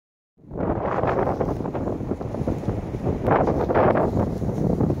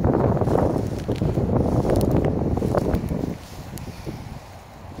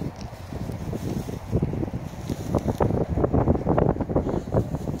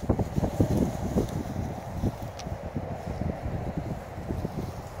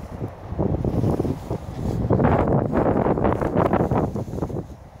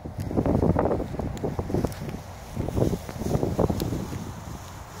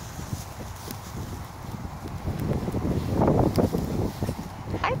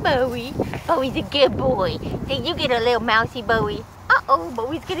Bowie. Bowie's a good boy. Then you get a little mousy, Bowie. Uh-oh,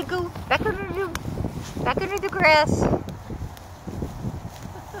 Bowie's gonna go back under the grass.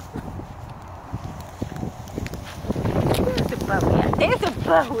 There's a Bowie. There's a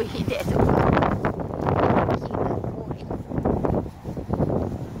Bowie. There's a Bowie.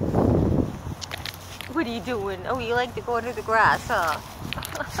 What are you doing? Oh, you like to go under the grass, huh?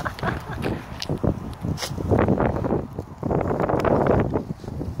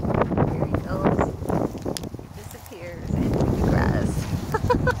 Here he goes. He disappears into the grass.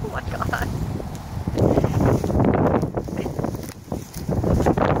 Oh my God.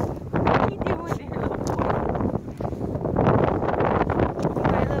 What are you doing there, little boy?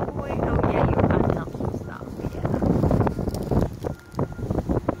 My little boy? Oh yeah, you're unhelpful stuff, yeah.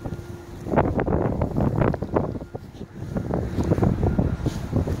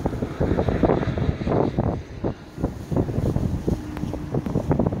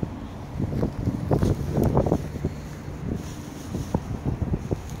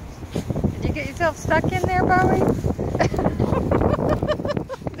 Get yourself stuck in there, Bowie?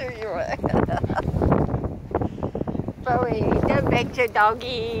 There you are. Bowie, the picture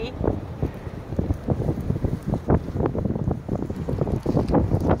doggy.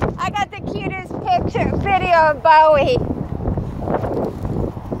 I got the cutest video of Bowie.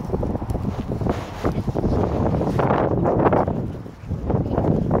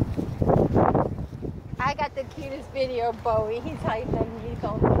 I got the cutest video of Bowie. He's hiding underneath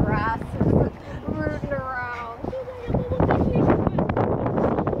all the grass, rooting around.